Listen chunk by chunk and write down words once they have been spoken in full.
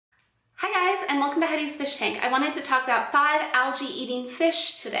and welcome to Heidi's Fish Tank. I wanted to talk about 5 algae-eating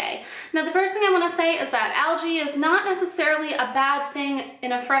fish today. Now the first thing I want to say is that algae is not necessarily a bad thing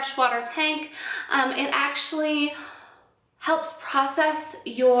in a freshwater tank. It actually helps process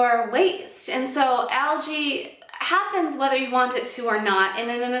your waste, and so algae happens whether you want it to or not, and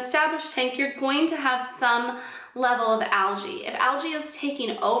in an established tank you're going to have some level of algae. If algae is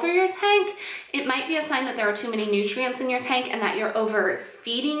taking over your tank, it might be a sign that there are too many nutrients in your tank and that you're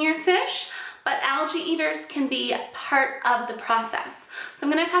overfeeding your fish, but algae eaters can be part of the process. So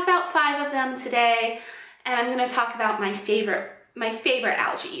I'm going to talk about 5 of them today, and I'm going to talk about my favorite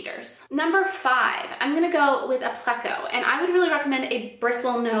algae eaters. Number 5, I'm going to go with a pleco, and I would really recommend a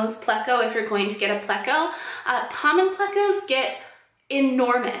bristle-nose pleco if you're going to get a pleco. Common plecos get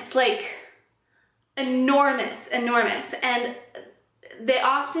enormous, like enormous, and they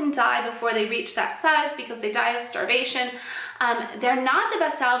often die before they reach that size because they die of starvation. They're not the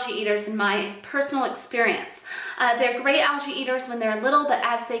best algae eaters in my personal experience. They're great algae eaters when they're little, but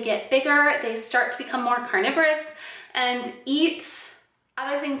as they get bigger, they start to become more carnivorous and eat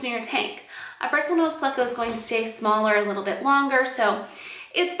other things in your tank. A bristle-nose pleco is going to stay smaller a little bit longer, so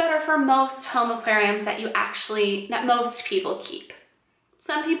it's better for most home aquariums that most people keep.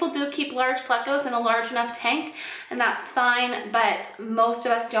 Some people do keep large plecos in a large enough tank, and that's fine, but most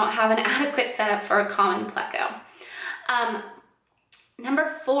of us don't have an adequate setup for a common pleco.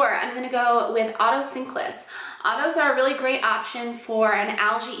 Number 4, I'm going to go with autocinclus. Autos are a really great option for an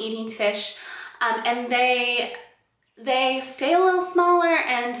algae-eating fish, and they stay a little smaller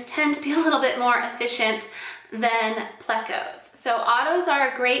and tend to be a little bit more efficient than plecos. So autos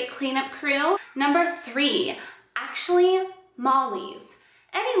are a great cleanup crew. Number 3, actually mollies.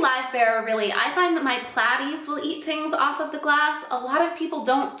 Any live bearer really. I find that my platies will eat things off of the glass. A lot of people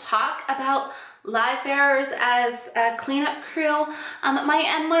don't talk about live bearers as a cleanup crew. My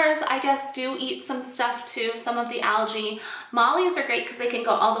endlers, I guess, do eat some stuff too, some of the algae. Mollies are great because they can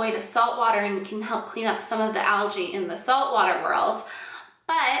go all the way to saltwater and can help clean up some of the algae in the saltwater world.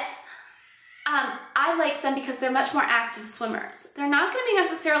 But I like them because they're much more active swimmers. They're not going to be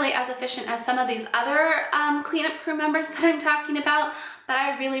necessarily as efficient as some of these other cleanup crew members that I'm talking about, but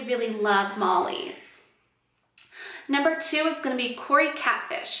I really, really love mollies. Number 2 is going to be cory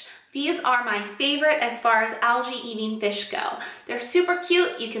catfish. These are my favorite as far as algae-eating fish go. They're super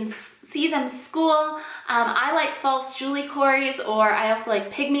cute. You can see them school. I like false Julie cories, or I also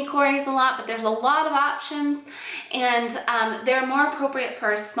like pygmy cories a lot, but there's a lot of options, and they're more appropriate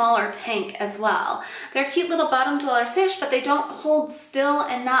for a smaller tank as well. They're cute little bottom dweller fish, but they don't hold still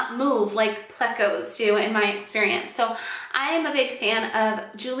and not move like plecos do in my experience. So I am a big fan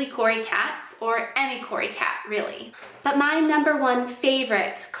of Julie cory cats, or any cory cat really. But my number 1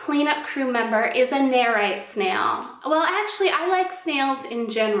 favorite cleanup crew member is a nerite snail. Well, actually, I like snails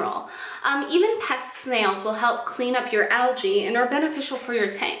in general. Even pest snails will help clean up your algae and are beneficial for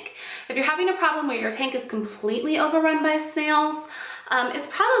your tank. If you're having a problem where your tank is completely overrun by snails, it's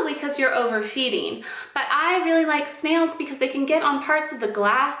probably because you're overfeeding. But I really like snails because they can get on parts of the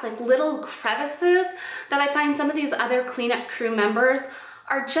glass, like little crevices, that I find some of these other cleanup crew members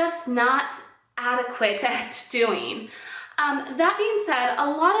are just not adequate at doing. That being said, a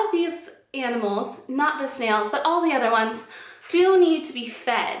lot of these animals, not the snails, but all the other ones, do need to be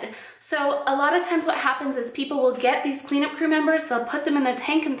fed. So a lot of times what happens is people will get these cleanup crew members, they'll put them in their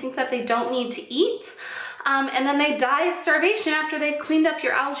tank and think that they don't need to eat, and then they die of starvation after they've cleaned up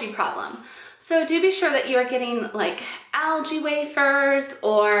your algae problem. So do be sure that you're getting like algae wafers,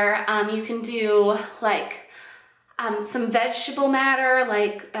 or you can do like some vegetable matter,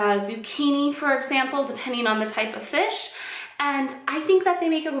 like zucchini, for example, depending on the type of fish. And I think that they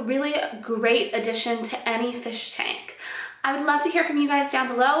make a really great addition to any fish tank. I would love to hear from you guys down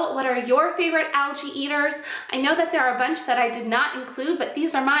below. What are your favorite algae eaters? I know that there are a bunch that I did not include, but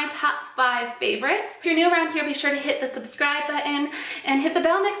these are my top 5 favorites. If you're new around here, be sure to hit the subscribe button and hit the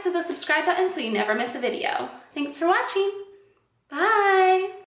bell next to the subscribe button so you never miss a video. Thanks for watching. Bye.